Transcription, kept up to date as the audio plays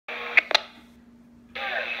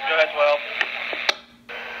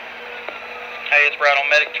Brad on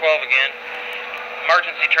Medic 12 again.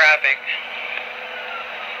 Emergency traffic.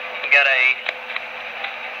 We got a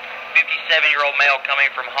 57-year-old male coming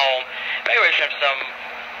from home. Evaluation of some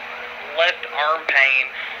left arm pain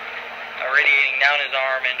radiating down his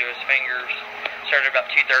arm into his fingers. Started about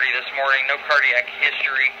 2:30 this morning. No cardiac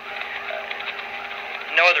history.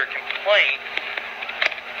 No other complaints.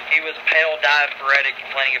 He was pale, diaphoretic,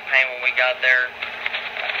 complaining of pain when we got there.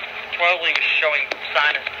 12 was showing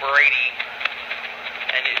sinus Brady,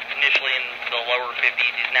 and initially in the lower 50s.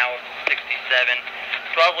 He's now 67.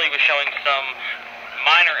 12 was showing some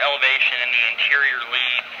minor elevation in the interior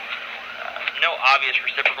lead. No obvious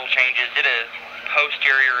reciprocal changes. Did a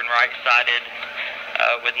posterior and right-sided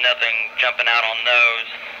with nothing jumping out on those.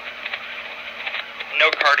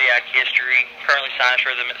 No cardiac history. Currently sinus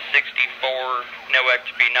rhythm at 64. NOEC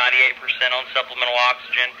to be 98% on supplemental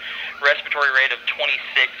oxygen. Respiratory rate of 26.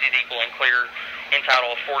 He's equal and clear.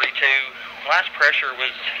 End-tidal of 42. Last pressure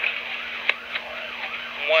was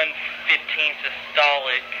 115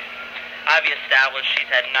 systolic. IV established. She's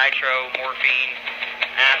had nitro, morphine,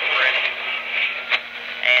 aspirin,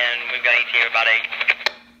 and we've got ETA about 8.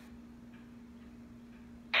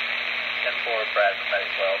 10-4, Brad from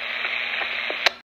Medic 12.